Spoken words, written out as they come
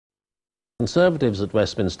Conservatives at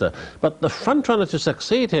Westminster, but the frontrunner to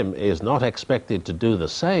succeed him is not expected to do the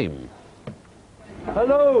same.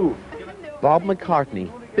 Hello! Bob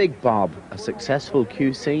McCartney, Big Bob, a successful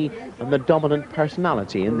QC and the dominant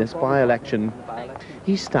personality in this by-election.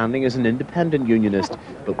 He's standing as an independent unionist,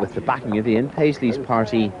 but with the backing of Ian Paisley's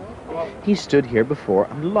party. He stood here before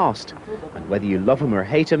and lost, and whether you love him or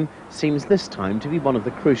hate him, seems this time to be one of the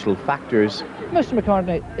crucial factors. Mr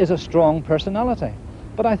McCartney is a strong personality,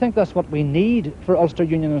 but I think that's what we need for Ulster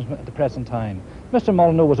unionism at the present time. Mr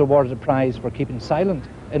Molyneux was awarded a prize for keeping silent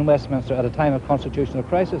in Westminster at a time of constitutional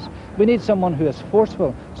crisis. We need someone who is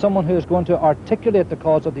forceful, someone who is going to articulate the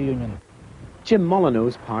cause of the union. Jim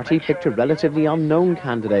Molyneux's party picked a relatively unknown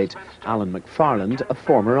candidate, Alan McFarland, a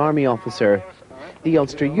former army officer. The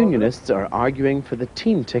Ulster Unionists are arguing for the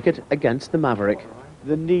team ticket against the Maverick.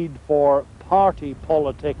 The need for party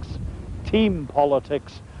politics, team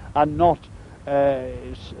politics, and not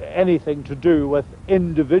anything to do with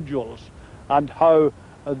individuals and how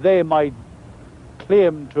they might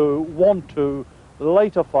claim to want to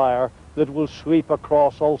light a fire that will sweep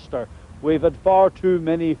across Ulster. We've had far too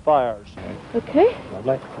many fires. Okay.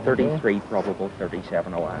 Lovely. 33 probable,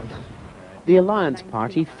 37 alliance. The Alliance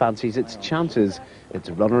Party fancies its chances. Its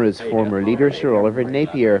runner is former leader Sir Oliver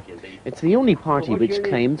Napier. It's the only party which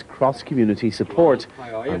claims cross-community support,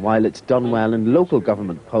 and while it's done well in local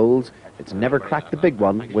government polls, it's never cracked the big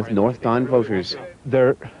one with North Down voters.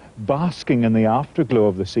 They're basking in the afterglow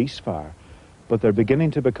of the ceasefire, but they're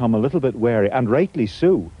beginning to become a little bit wary, and rightly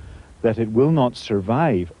so, that it will not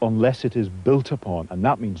survive unless it is built upon, and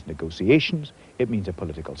that means negotiations, it means a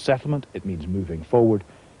political settlement, it means moving forward,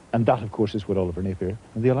 and that of course is what Oliver Napier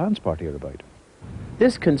and the Alliance Party are about.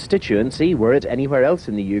 This constituency, were it anywhere else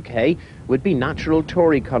in the UK, would be natural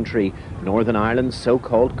Tory country, Northern Ireland's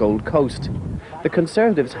so-called Gold Coast. The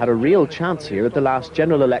Conservatives had a real chance here at the last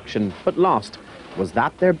general election, but lost. Was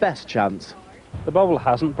that their best chance? The bubble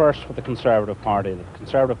hasn't burst for the Conservative Party. The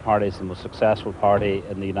Conservative Party is the most successful party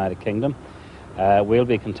in the United Kingdom. We'll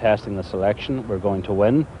be contesting this election. We're going to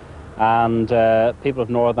win. And people of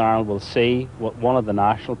Northern Ireland will see what one of the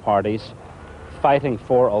national parties fighting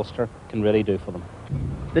for Ulster can really do for them.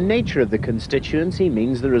 The nature of the constituency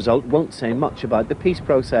means the result won't say much about the peace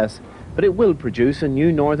process, but it will produce a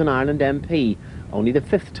new Northern Ireland MP, only the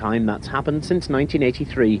 5th time that's happened since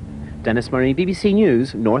 1983. Dennis Murray, BBC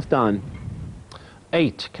News, North Down.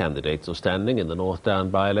 8 candidates are standing in the North Down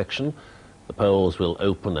by-election. The polls will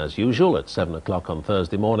open as usual at 7 o'clock on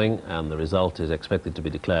Thursday morning, and the result is expected to be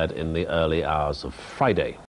declared in the early hours of Friday.